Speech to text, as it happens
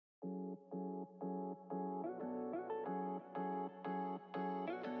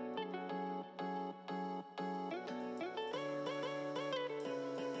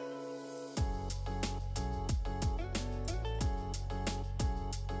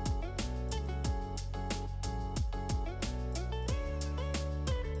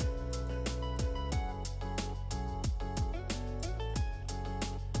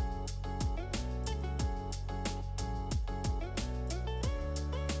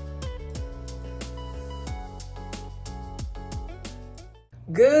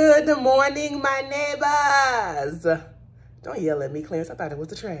Good morning, my neighbors. Don't yell at me, Clarence. I thought it was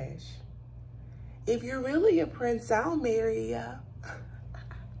the trash. If you're really a prince, I'll marry ya.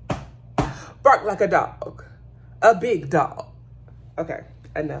 Bark like a dog. A big dog. Okay,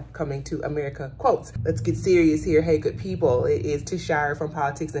 enough coming to America quotes. Let's get serious here. Hey, good people. It is Tishara from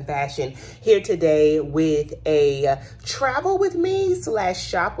Politics and Fashion here today with a travel with me /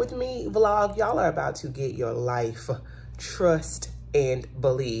 shop with me vlog. Y'all are about to get your life. Trust and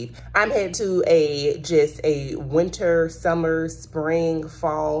believe. I'm headed to just a winter, summer, spring,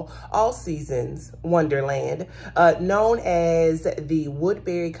 fall, all seasons wonderland, known as the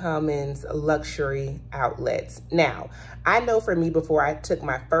Woodbury Commons Luxury Outlets. Now, I know for me, before I took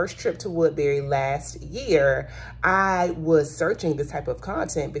my first trip to Woodbury last year, I was searching this type of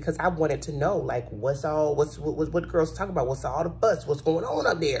content because I wanted to know, like, what girls talk about, what's all the fuss, what's going on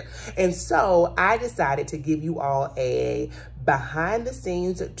up there. And so I decided to give you all a behind the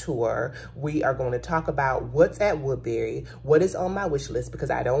scenes tour. We are going to talk about what's at Woodbury, what is on my wish list,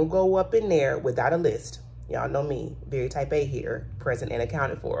 because I don't go up in there without a list. Y'all know me, very type A here, present and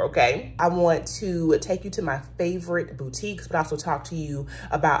accounted for, okay? I want to take you to my favorite boutiques, but also talk to you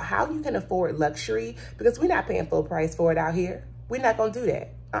about how you can afford luxury, because we're not paying full price for it out here. We're not gonna do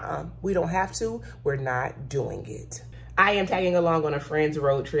that. We don't have to, we're not doing it. I am tagging along on a friend's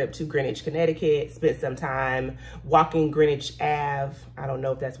road trip to Greenwich, Connecticut. Spent some time walking Greenwich Ave. I don't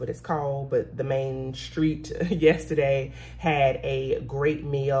know if that's what it's called, but the main street yesterday had a great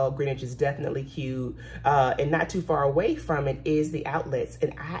meal. Greenwich is definitely cute. And not too far away from it is the outlets.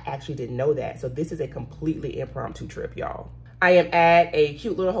 And I actually didn't know that. So this is a completely impromptu trip, y'all. I am at a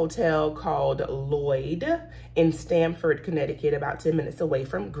cute little hotel called Loewe in Stamford, Connecticut, about 10 minutes away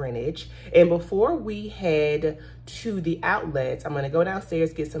from Greenwich. And before we head to the outlets, I'm gonna go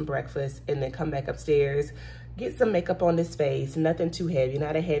downstairs, get some breakfast, and then come back upstairs, get some makeup on this face, nothing too heavy,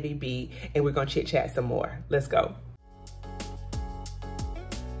 not a heavy beat, and we're gonna chit chat some more. Let's go.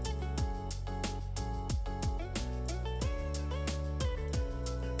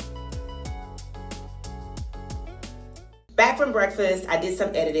 Back from breakfast, I did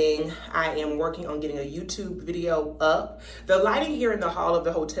some editing. I am working on getting a YouTube video up. The lighting here in the hall of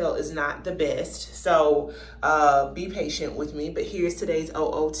the hotel is not the best, so be patient with me, but here's today's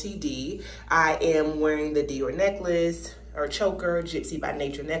OOTD. I am wearing the Dior necklace, or choker, Gypsy by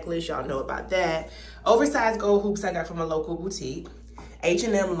Nature necklace, y'all know about that. Oversized gold hoops I got from a local boutique.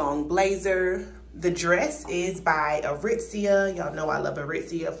 H&M long blazer. The dress is by Aritzia. Y'all know I love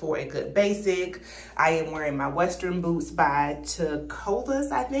Aritzia for a good basic. I am wearing my Western boots by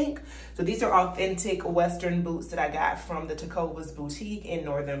Tecovas, I think. So these are authentic Western boots that I got from the Tecovas boutique in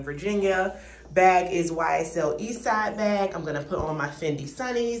Northern Virginia. Bag is YSL Eastside bag. I'm gonna put on my Fendi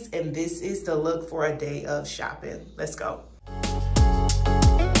Sunnies, and this is the look for a day of shopping. Let's go.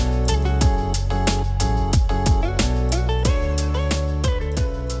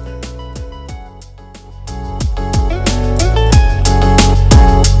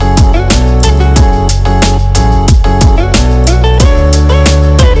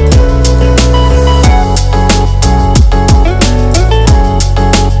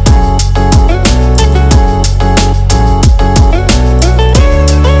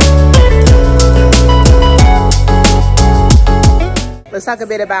 Let's talk a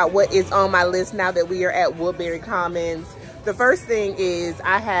bit about what is on my list now that we are at Woodbury Commons. The first thing is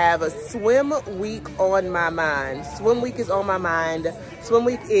I have a swim week on my mind. Swim week is on my mind. Swim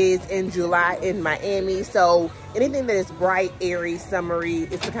week is in July in Miami. So anything that is bright, airy, summery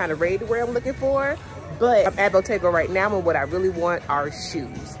is the kind of ready to wear I'm looking for. But I'm at Bottega right now, and what I really want are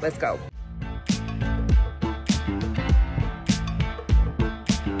shoes. Let's go.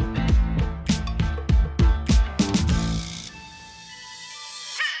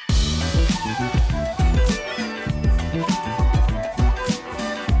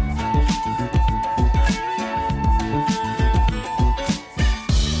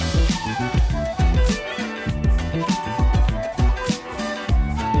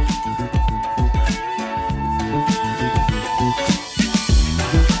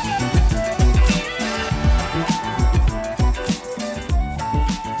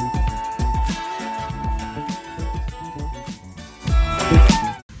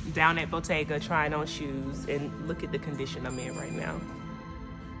 Down at Bottega trying on shoes, and look at the condition I'm in right now.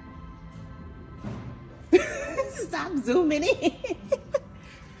 Stop zooming in.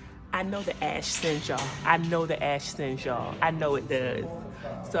 I know the ash sends y'all. I know the ash sends y'all. I know it does.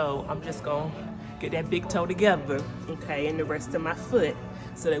 So I'm just gonna get that big toe together, okay, and the rest of my foot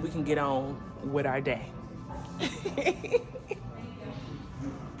so that we can get on with our day.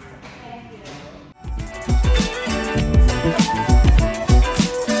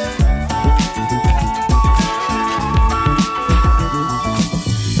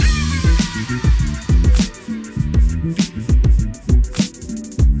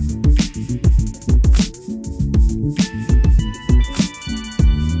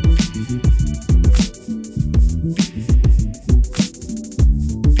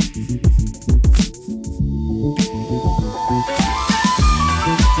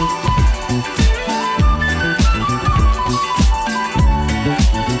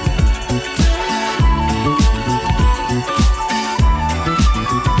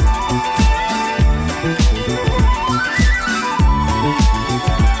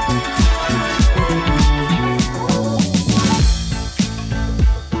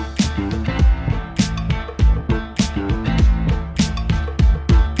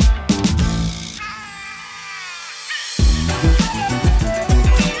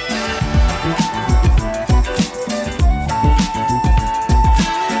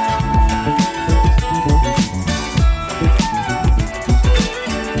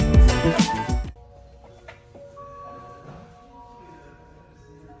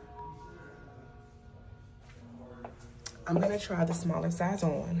 I'm gonna try the smaller size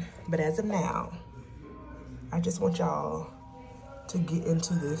on, but as of now, I just want y'all to get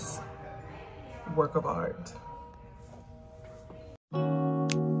into this work of art.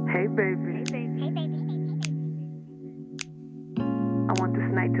 Hey baby. Hey baby. Hey baby. I want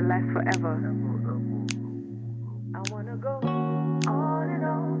this night to last forever. I wanna go on and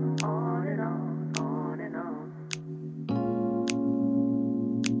on, on and on, on and on.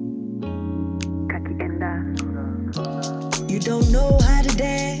 Kaki enda. You don't know how to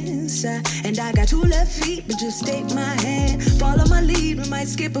dance, and I got 2 left feet, but just take my hand. Follow my lead, we might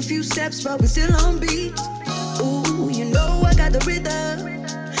skip a few steps, but we're still on beat. Ooh, you know I got the rhythm.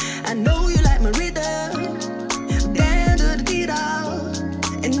 I know you like my rhythm. Dance to the beat out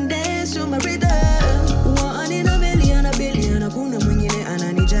and dance to my rhythm. 1 in a million, a billion, hakuna mwingine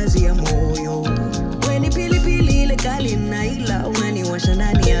ananijazia moyo. Weni pili pili ile kali na ila unaniwasha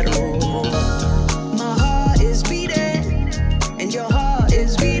ndani ya roho. My heart is beating and your heart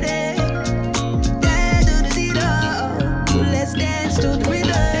is beating. Dance to the beat out. Let's dance to the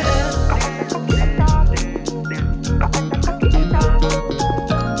rhythm.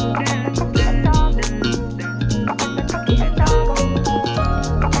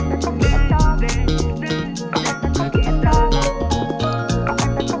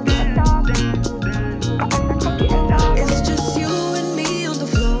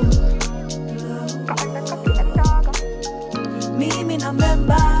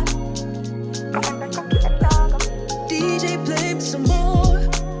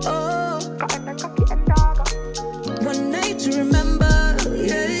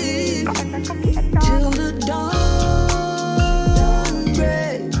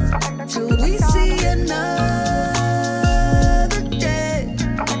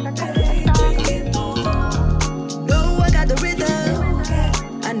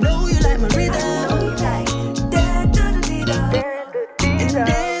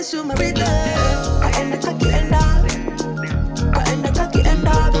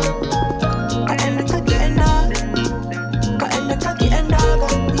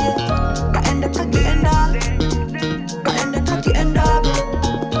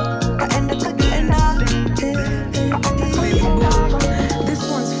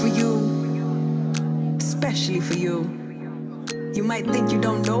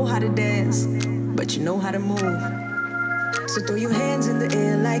 So throw your hands in the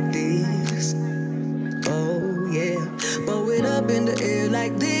air like this. Oh yeah, blow it up in the air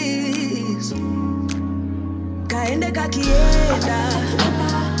like this. Kaende kakienda,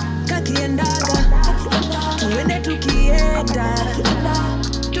 kakiendaga. Tuende tukienda,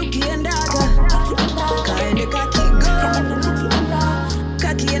 tukiendaga. Kaende kakigo,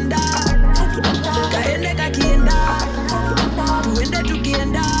 kakienda. Kaende kakienda, tuende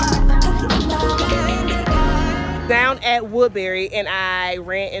tukienda. Down at Woodbury, and I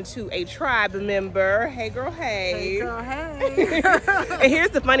ran into a tribe member. Hey girl, hey. Hey girl, hey. And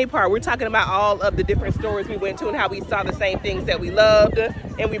here's the funny part. We're talking about all of the different stores we went to and how we saw the same things that we loved,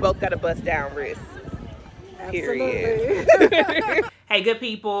 and we both got a bust down wrist. Period. Hey good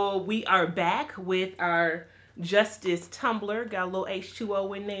people, we are back with our Justice tumbler. Got a little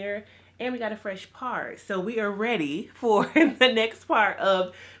H2O in there. And we got a fresh part. So we are ready for the next part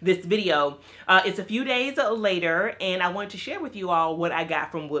of this video. It's a few days later, and I wanted to share with you all what I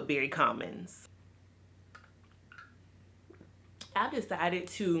got from Woodbury Commons. I decided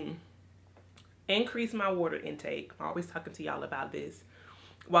to increase my water intake. I'm always talking to y'all about this,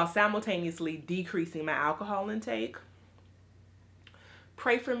 while simultaneously decreasing my alcohol intake.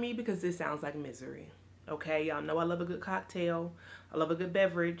 Pray for me because this sounds like misery. Okay, y'all know I love a good cocktail. I love a good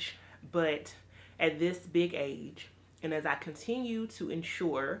beverage. But at this big age, and as I continue to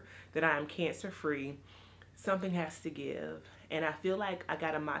ensure that I am cancer free, something has to give. And I feel like I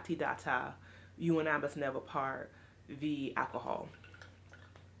got a mati data, you and I must never part, the alcohol.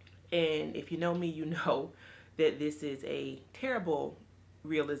 And if you know me, you know that this is a terrible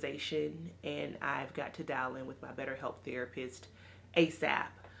realization, and I've got to dial in with my better health therapist ASAP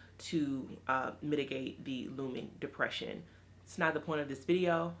to mitigate the looming depression. It's not the point of this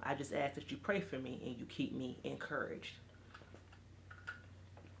video. I just ask that you pray for me and you keep me encouraged.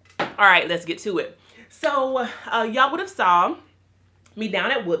 All right, let's get to it. So y'all would have saw me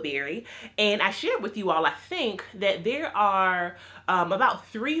down at Woodbury, and I shared with you all, I think, that there are about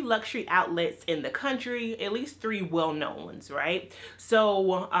 3 luxury outlets in the country, at least 3 well-known ones, right?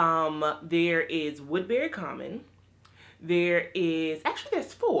 So there is Woodbury Commons. There is, actually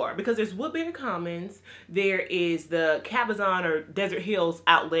there's 4, because there's Woodbury Commons, there is the Cabazon or Desert Hills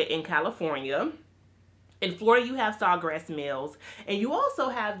outlet in California, In Florida, you have Sawgrass Mills, and you also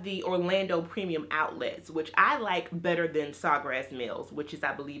have the Orlando Premium Outlets, which I like better than Sawgrass Mills, which is,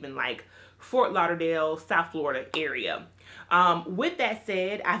 I believe, in like Fort Lauderdale, South Florida area. With that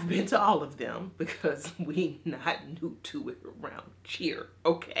said, I've been to all of them because we not new to it around here,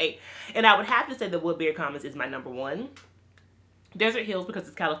 okay? And I would have to say that Woodbury Commons is my number one. Desert Hills, because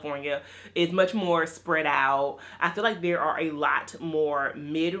it's California, is much more spread out. I feel like there are a lot more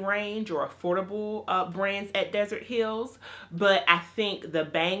mid-range or affordable brands at Desert Hills, but I think the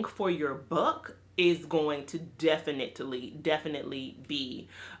bang for your buck is going to definitely be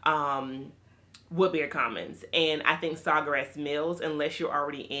Woodbury Commons. And I think Sawgrass Mills, unless you're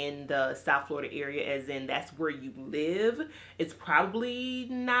already in the South Florida area, as in that's where you live, it's probably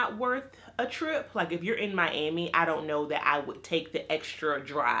not worth a trip. Like if you're in Miami, I don't know that I would take the extra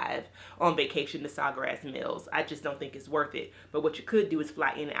drive on vacation to Sawgrass Mills. I just don't think it's worth it. But what you could do is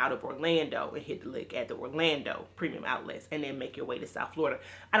fly in and out of Orlando and hit the lick at the Orlando Premium Outlets and then make your way to South Florida.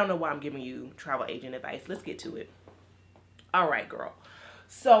 I don't know why I'm giving you travel agent advice. Let's get to it. All right, girl.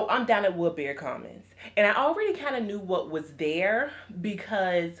 So I'm down at Woodbury Commons, and I already kind of knew what was there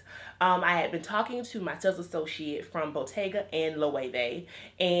because I had been talking to my sales associate from Bottega and Loewe,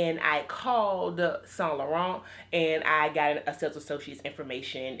 and I called Saint Laurent and I got a sales associate's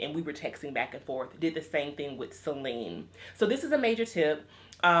information, and we were texting back and forth. Did the same thing with Celine. So this is a major tip.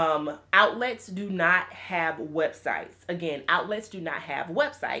 Outlets do not have websites. Again, outlets do not have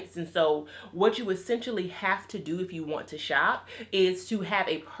websites. And so what you essentially have to do if you want to shop is to have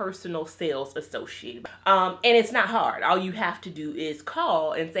a personal sales associate. And it's not hard. All you have to do is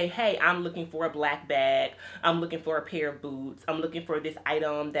call and say, hey, I'm looking for a black bag. I'm looking for a pair of boots. I'm looking for this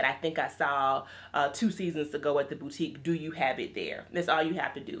item that I think I saw 2 seasons ago at the boutique. Do you have it there? That's all you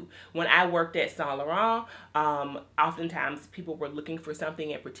have to do. When I worked at Saint Laurent, oftentimes people were looking for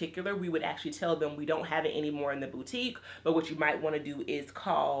something in particular. We would actually tell them we don't have it anymore in the boutique, but what you might want to do is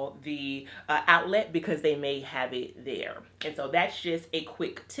call the outlet because they may have it there. And so that's just a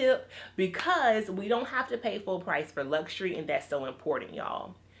quick tip because we don't have to pay full price for luxury, and that's so important,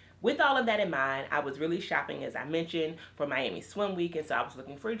 y'all. With all of that in mind, I was really shopping, as I mentioned, for Miami Swim Week, and so I was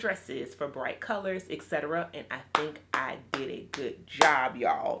looking for dresses for bright colors, etc. And I think I did a good job,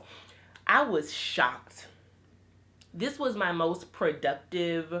 y'all. I was shocked. This was my most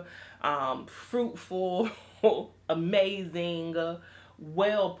productive, fruitful, amazing,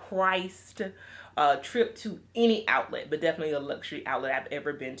 well-priced trip to any outlet, but definitely a luxury outlet I've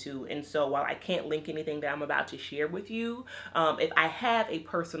ever been to. And so while I can't link anything that I'm about to share with you, if I have a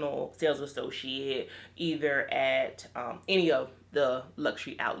personal sales associate either at any of the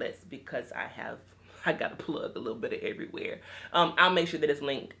luxury outlets, because I got to plug a little bit of everywhere. I'll make sure that it's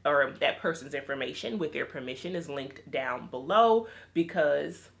linked, or that person's information with their permission is linked down below,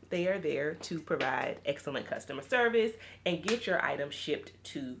 because they are there to provide excellent customer service and get your item shipped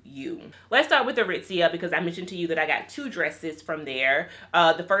to you. Let's start with Aritzia, because I mentioned to you that I got 2 dresses from there.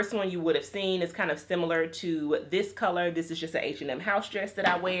 The first one you would have seen is kind of similar to this color. This is just an H&M house dress that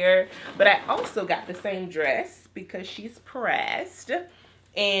I wear, but I also got the same dress because she's pressed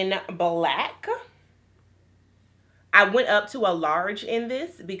in black. I went up to a large in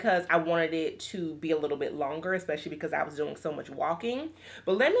this because I wanted it to be a little bit longer, especially because I was doing so much walking.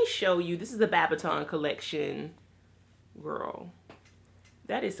 But let me show you. This is the Babaton collection. Girl,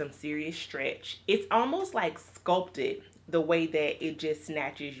 that is some serious stretch. It's almost like sculpted the way that it just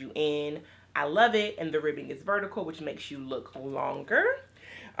snatches you in. I love it. And the ribbing is vertical, which makes you look longer.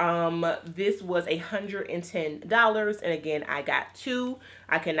 This was $110, and again, I got 2.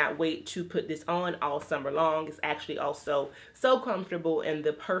 I cannot wait to put this on all summer long. It's actually also so comfortable and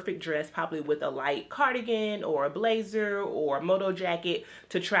the perfect dress, probably with a light cardigan or a blazer or a moto jacket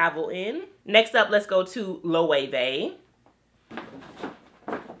to travel in. Next up, let's go to Loewe.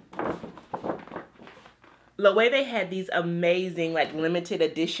 Loewe had these amazing, like, limited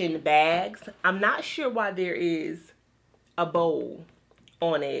edition bags. I'm not sure why there is a bowl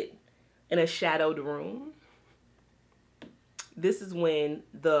on it in a shadowed room. This is when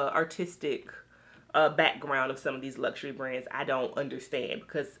the artistic background of some of these luxury brands I don't understand,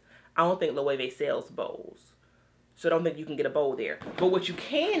 because I don't think Loewe sells bowls. So I don't think you can get a bowl there. But what you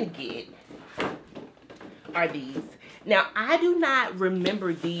can get are these. Now, I do not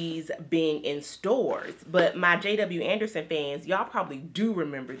remember these being in stores, but my J.W. Anderson fans, y'all probably do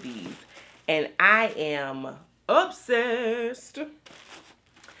remember these. And I am obsessed.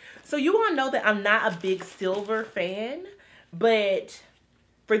 So you all know that I'm not a big silver fan, but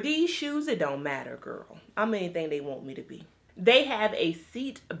for these shoes, it don't matter, girl. I'm anything they want me to be. They have a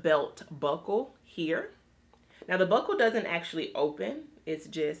seat belt buckle here. Now, the buckle doesn't actually open. It's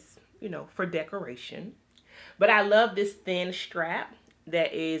just, you know, for decoration. But I love this thin strap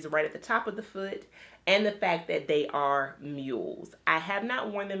that is right at the top of the foot, and the fact that they are mules. I have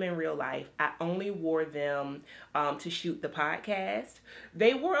not worn them in real life. I only wore them to shoot the podcast.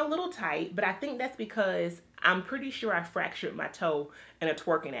 They were a little tight, but I think that's because I'm pretty sure I fractured my toe in a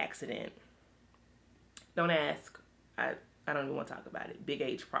twerking accident. Don't ask. I don't even want to talk about it. Big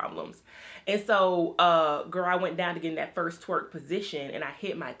age problems. And so, girl, I went down to get in that first twerk position and I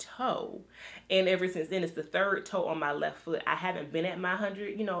hit my toe. And ever since then, it's the third toe on my left foot. I haven't been at my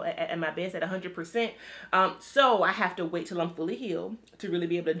 100, you know, at my best at 100%. So I have to wait till I'm fully healed to really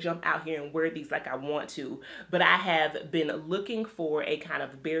be able to jump out here and wear these like I want to. But I have been looking for a kind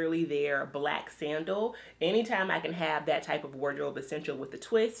of barely there black sandal. Anytime I can have that type of wardrobe essential with a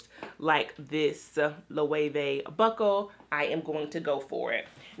twist, like this Loewe buckle, I am going to go for it.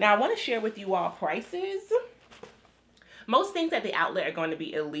 Now, I want to share with you all prices. Most things at the outlet are going to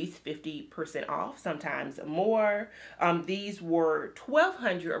be at least 50% off, sometimes more. These were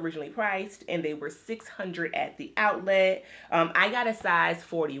 $1,200 originally priced, and they were $600 at the outlet. I got a size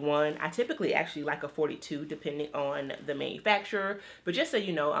 41. I typically actually like a 42, depending on the manufacturer. But just so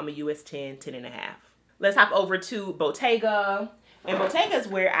you know, I'm a US 10, 10.5. Let's hop over to Bottega. And Bottega is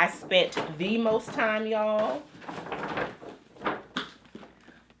where I spent the most time, y'all.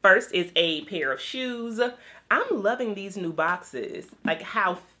 First is a pair of shoes. I'm loving these new boxes. Like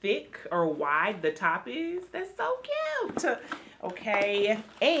how thick or wide the top is. That's so cute. Okay.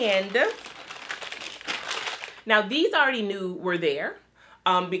 And now these I already knew were there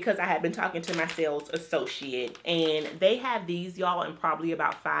because I had been talking to my sales associate. And they have these, y'all, in probably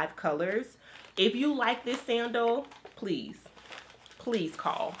about 5 colors. If you like this sandal, please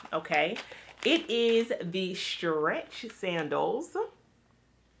call, okay? It is the stretch sandals.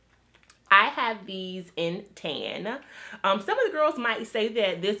 I have these in tan. Some of the girls might say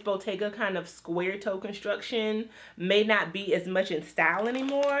that this Bottega kind of square toe construction may not be as much in style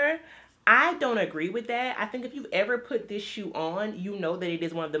anymore. I don't agree with that. I think if you've ever put this shoe on, you know that it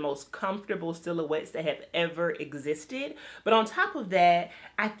is one of the most comfortable silhouettes that have ever existed. But on top of that,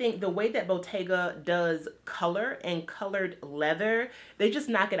 I think the way that Bottega does color and colored leather, they just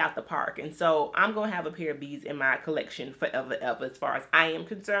knock it out the park. And so I'm going to have a pair of these in my collection forever, ever, as far as I am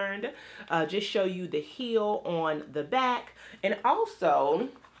concerned. Just show you the heel on the back and also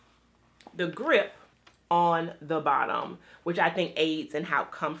the grip on the bottom, which I think aids in how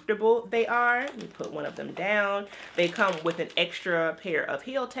comfortable they are. Let me put one of them down. They come with an extra pair of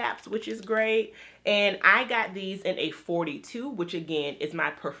heel taps, which is great. And I got these in a 42, which again is my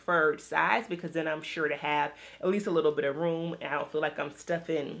preferred size because then I'm sure to have at least a little bit of room and I don't feel like I'm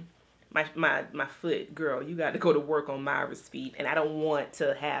stuffing my foot. Girl, you got to go to work on Myra's feet and I don't want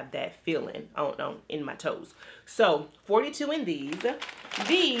to have that feeling in my toes. So 42 in these.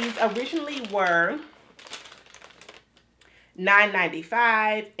 These originally were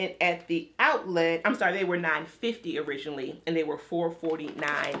 $9.95 and at the outlet, I'm sorry, they were $9.50 originally and they were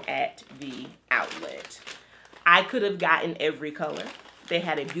 $4.49 at the outlet. I could have gotten every color. They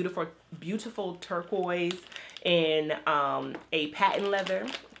had a beautiful turquoise and a patent leather,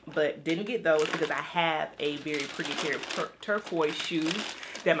 but didn't get those because I have a very pretty pair of turquoise shoes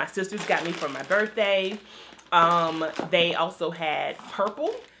that my sisters got me for my birthday. They also had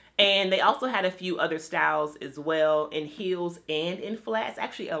purple. And they also had a few other styles as well in heels and in flats.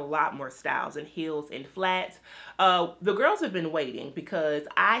 Actually, a lot more styles in heels and flats. The girls have been waiting because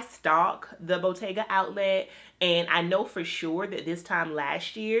I stalk the Bottega outlet. And I know for sure that this time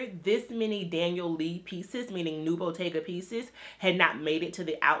last year, this many Daniel Lee pieces, meaning new Bottega pieces, had not made it to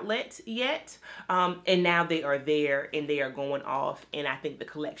the outlet yet. And now they are there and they are going off. And I think the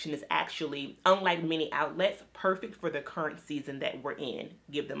collection is actually, unlike many outlets, perfect for the current season that we're in.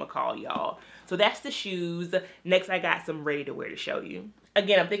 Give them a call, y'all. So that's the shoes. Next, I got some ready to wear to show you.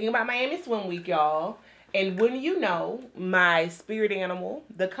 Again, I'm thinking about Miami Swim Week, y'all. And wouldn't you know, my spirit animal,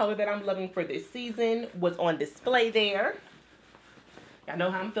 the color that I'm loving for this season, was on display there. Y'all know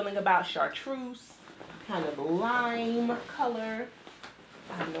how I'm feeling about chartreuse, kind of lime color.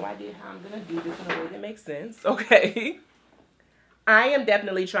 I have no idea how I'm going to do this in a way that makes sense. Okay. I am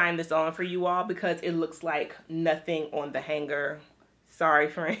definitely trying this on for you all because it looks like nothing on the hanger. Sorry,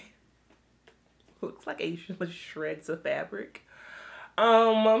 friend. Looks like a shreds of fabric.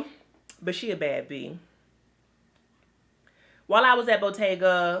 But she a bad bee. While I was at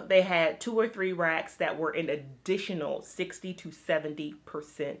Bottega, they had 2 or 3 racks that were an additional 60 to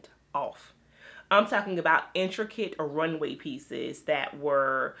 70% off. I'm talking about intricate runway pieces that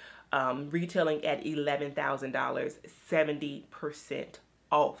were retailing at $11,000, 70%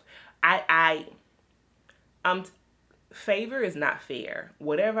 off. Favor is not fair.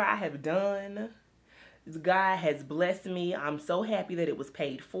 Whatever I have done God has blessed me. I'm so happy that it was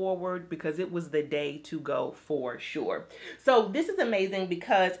paid forward because it was the day to go for sure. So this is amazing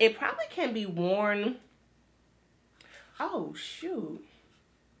because it probably can be worn. Oh, shoot.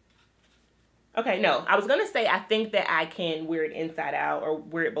 Okay, no, I was going to say I think that I can wear it inside out or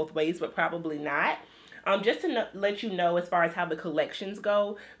wear it both ways, but probably not. Just to let you know, as far as how the collections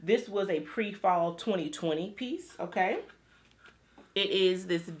go, this was a pre-fall 2020 piece, okay? It is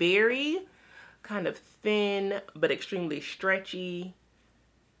this very kind of thin but extremely stretchy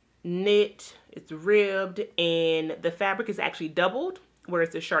knit. It's ribbed, and the fabric is actually doubled, where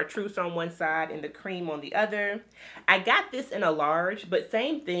it's the chartreuse on one side and the cream on the other. I got this in a large, but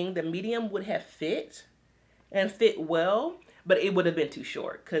same thing, the medium would have fit and fit well, but it would have been too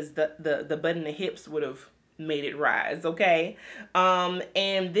short because the butt and the hips would have made it rise, okay?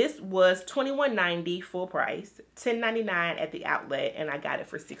 And this was $21.90 full price, $10.99 at the outlet, and I got it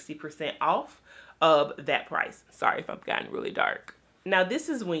for 60% off of that price. Sorry if I've gotten really dark. Now this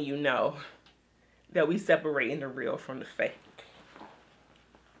is when you know that we separating the real from the fake.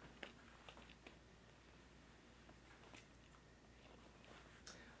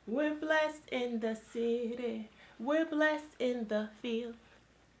 We're blessed in the city. We're blessed in the field.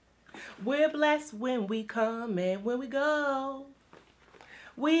 We're blessed when we come and when we go.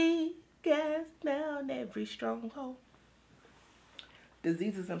 We cast down every stronghold.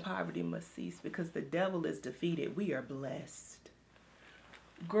 Diseases and poverty must cease because the devil is defeated. We are blessed.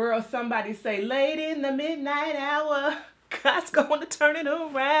 Girl, somebody say, late in the midnight hour, God's going to turn it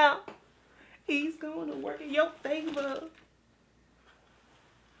around. He's going to work in your favor.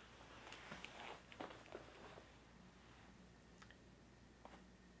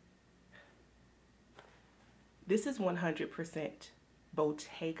 This is 100%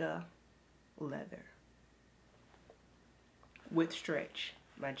 Bottega leather with stretch,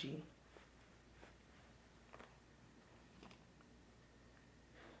 my G.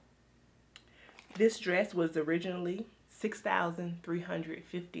 This dress was originally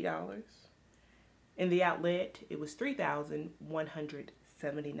 $6,350. In the outlet, it was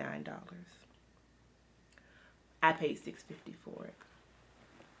 $3,179. I paid $650 for it.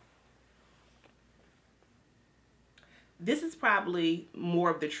 This is probably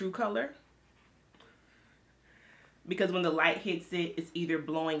more of the true color because when the light hits it, it's either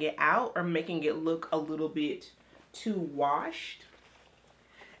blowing it out or making it look a little bit too washed.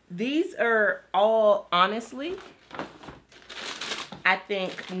 These are all, honestly, I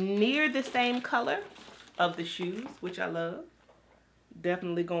think near the same color of the shoes, which I love.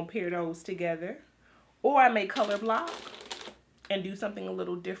 Definitely gonna pair those together. Or I may color block and do something a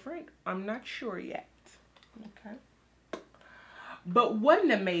little different. I'm not sure yet. Okay. But what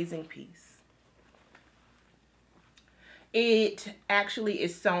an amazing piece. It actually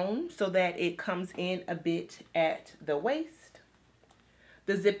is sewn so that it comes in a bit at the waist.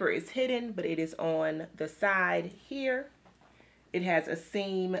 The zipper is hidden, but it is on the side here. It has a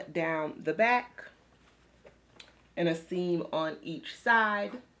seam down the back and a seam on each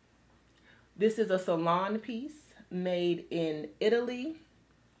side. This is a Celine piece made in Italy.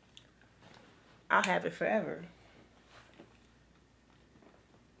 I'll have it forever.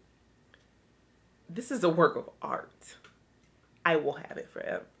 This is a work of art. I will have it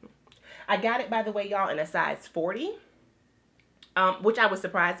forever. I got it, by the way, y'all, in a size 40, which I was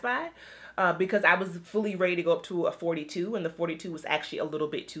surprised by because I was fully ready to go up to a 42, and the 42 was actually a little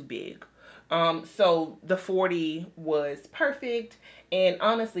bit too big. So the 40 was perfect, and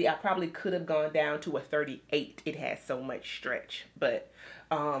honestly, I probably could have gone down to a 38. It has so much stretch, but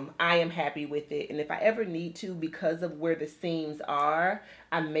I am happy with it. And if I ever need to, because of where the seams are,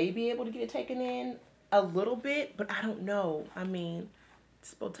 I may be able to get it taken in a little bit, but I don't know. I mean,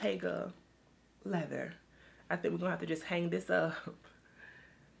 it's Bottega leather. I think we're gonna have to just hang this up,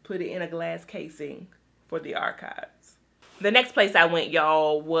 put it in a glass casing for the archives. The next place I went,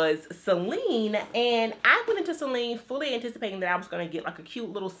 y'all, was Celine, and I went into Celine fully anticipating that I was going to get like a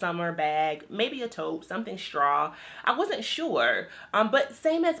cute little summer bag, maybe a tote, something straw. I wasn't sure, but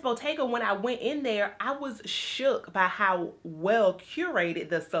same as Bottega, when I went in there, I was shook by how well curated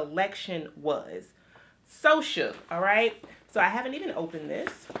the selection was. So shook, all right? So I haven't even opened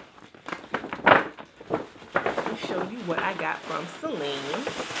this. Let me show you what I got from Celine.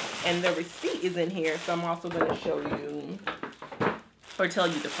 And the receipt is in here, so I'm also going to show you or tell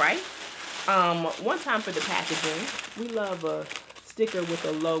you the price. One time for the packaging, we love a sticker with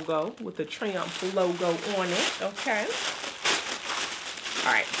a logo, with a Triumph logo on it, okay?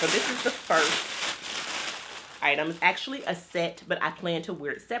 All right, so this is the first item. It's actually a set, but I plan to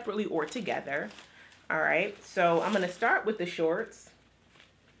wear it separately or together. All right, so I'm going to start with the shorts.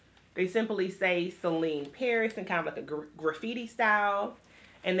 They simply say Celine Paris in kind of like a graffiti style.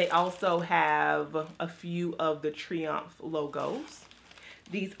 And they also have a few of the Triumph logos.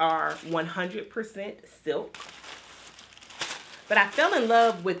 These are 100% silk. But I fell in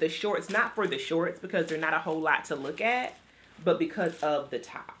love with the shorts, not for the shorts because they're not a whole lot to look at, but because of the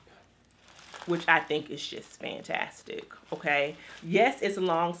top, which I think is just fantastic, okay? Yes, it's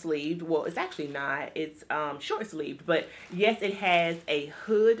long sleeved. Well, it's actually not. It's short sleeved, but yes, it has a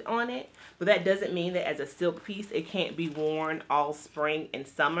hood on it, but that doesn't mean that as a silk piece, it can't be worn all spring and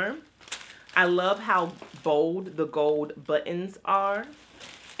summer. I love how bold the gold buttons are.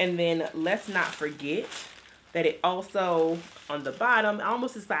 And then let's not forget that it also, on the bottom,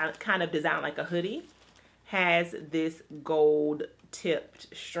 almost is kind of designed like a hoodie, has this gold tipped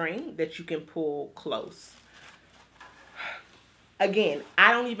string that you can pull close. Again,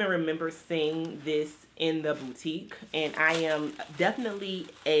 I don't even remember seeing this in the boutique, and I am definitely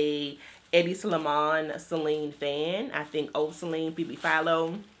a Eddie Slimane Celine fan. I think old Celine, Phoebe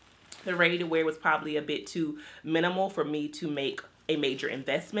Philo, the ready to wear was probably a bit too minimal for me to make a major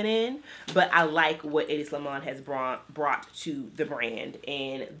investment in, but I like what Eddie Slimane has brought to the brand,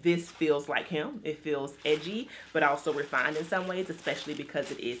 and this feels like him. It feels edgy, but also refined in some ways, especially because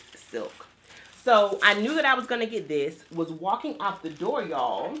it is silk. So I knew that I was gonna get this, was walking out the door,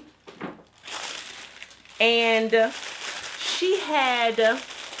 y'all, and she had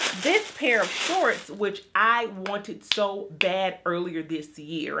this pair of shorts, which I wanted so bad earlier this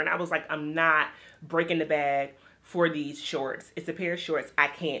year, and I was like, I'm not breaking the bag for these shorts. It's a pair of shorts. I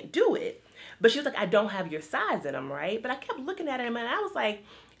can't do it. But she was like, I don't have your size in them, right? But I kept looking at them and I was like,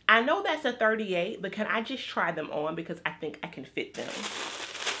 I know that's a 38, but can I just try them on because I think I can fit them.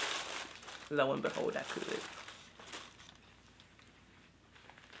 Lo and behold, I could.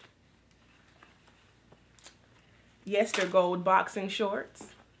 Yes, they're gold boxing shorts.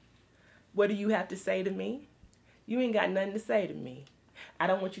 What do you have to say to me? You ain't got nothing to say to me. I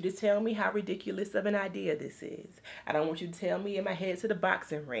don't want you to tell me how ridiculous of an idea this is. I don't want you to tell me in my head to the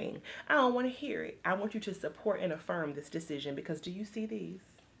boxing ring. I don't want to hear it. I want you to support and affirm this decision because do you see these?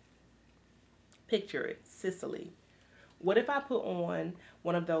 Picture it, Sicily. What if I put on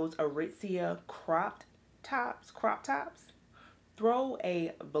one of those Aritzia crop tops, throw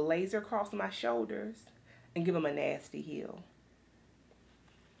a blazer across my shoulders and give them a nasty heel?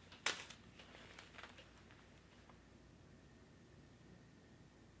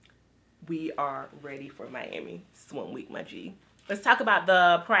 We are ready for Miami Swim Week, my G. Let's talk about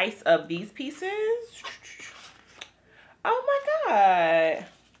the price of these pieces. Oh my God.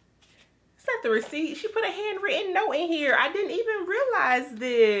 It's not the receipt. She put a handwritten note in here. I didn't even realize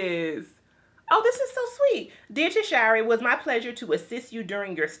this. Oh, this is so sweet. Dear Tashari, it was my pleasure to assist you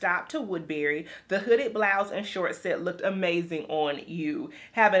during your stop to Woodbury. The hooded blouse and short set looked amazing on you.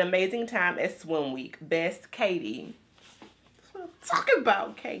 Have an amazing time at Swim Week. Best, Caitie. That's what I'm talking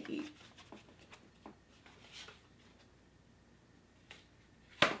about, Caitie.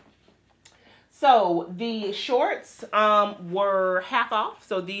 So the shorts were half off.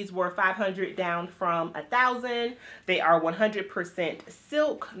 So these were $500 down from $1,000. They are 100%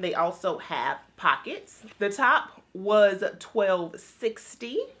 silk. They also have pockets. The top was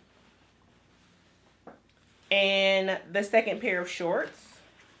 $12.60. And the second pair of shorts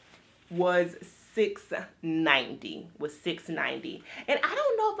was $6.90. And I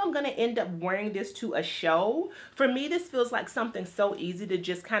don't know if I'm gonna end up wearing this to a show. For me, this feels like something so easy to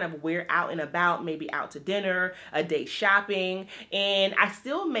just kind of wear out and about, maybe out to dinner, a day shopping, and I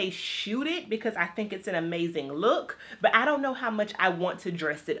still may shoot it because I think it's an amazing look, but I don't know how much I want to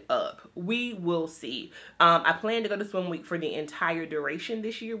dress it up. We will see. I plan to go to Swim Week for the entire duration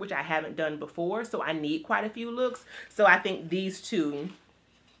this year, which I haven't done before, so I need quite a few looks. So I think these two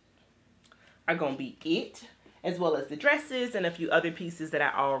are gonna be it, as well as the dresses and a few other pieces that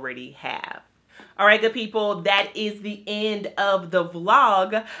I already have. All right, good people, that is the end of the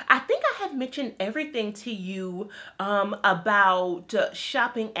vlog. I think I have mentioned everything to you about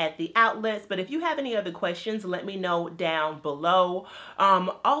shopping at the outlets, but if you have any other questions, let me know down below.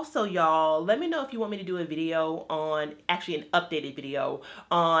 Also, y'all, let me know if you want me to do a video on, actually an updated video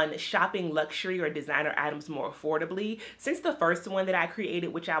on shopping luxury or designer items more affordably. Since the first one that I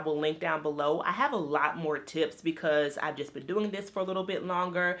created, which I will link down below, I have a lot more tips because I've just been doing this for a little bit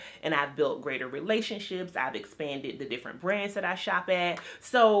longer and I've built greater relationships. I've expanded the different brands that I shop at.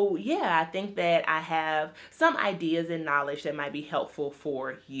 So yeah, I think that I have some ideas and knowledge that might be helpful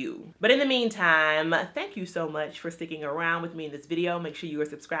for you. But in the meantime, thank you so much for sticking around with me in this video. Make sure you are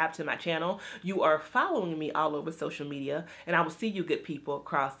subscribed to my channel. You are following me all over social media, and I will see you good people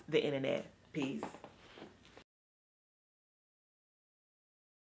across the internet. Peace.